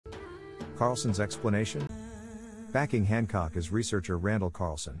Carlson's explanation? Backing Hancock is researcher Randall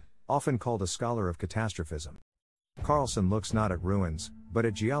Carlson, often called a scholar of catastrophism. Carlson looks not at ruins, but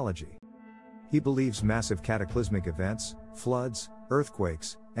at geology. He believes massive cataclysmic events, floods,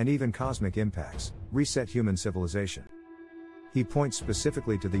 earthquakes, and even cosmic impacts, reset human civilization. He points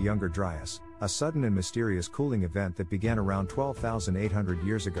specifically to the Younger Dryas, a sudden and mysterious cooling event that began around 12,800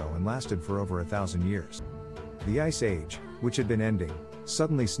 years ago and lasted for over 1,000 years. The Ice Age, which had been ending,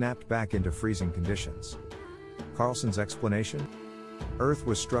 suddenly snapped back into freezing conditions. Carlson's explanation? Earth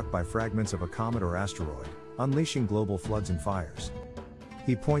was struck by fragments of a comet or asteroid, unleashing global floods and fires.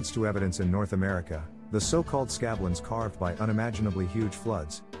 He points to evidence in North America, the so-called scablons carved by unimaginably huge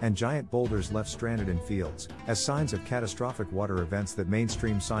floods, and giant boulders left stranded in fields, as signs of catastrophic water events that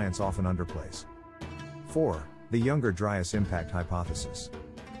mainstream science often underplays. 4. The Younger Dryas Impact Hypothesis.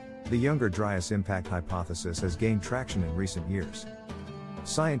 The Younger Dryas Impact Hypothesis has gained traction in recent years.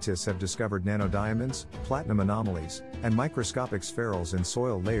 Scientists have discovered nanodiamonds, platinum anomalies, and microscopic spherules in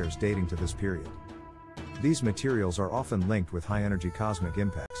soil layers dating to this period. These materials are often linked with high-energy cosmic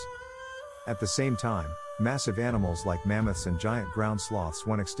impacts. At the same time, massive animals like mammoths and giant ground sloths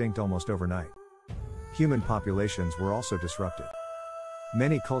went extinct almost overnight. Human populations were also disrupted.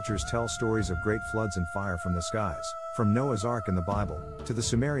 Many cultures tell stories of great floods and fire from the skies, from Noah's Ark in the Bible, to the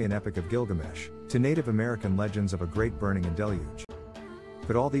Sumerian epic of Gilgamesh, to Native American legends of a great burning and deluge.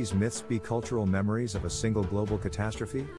 Could all these myths be cultural memories of a single global catastrophe?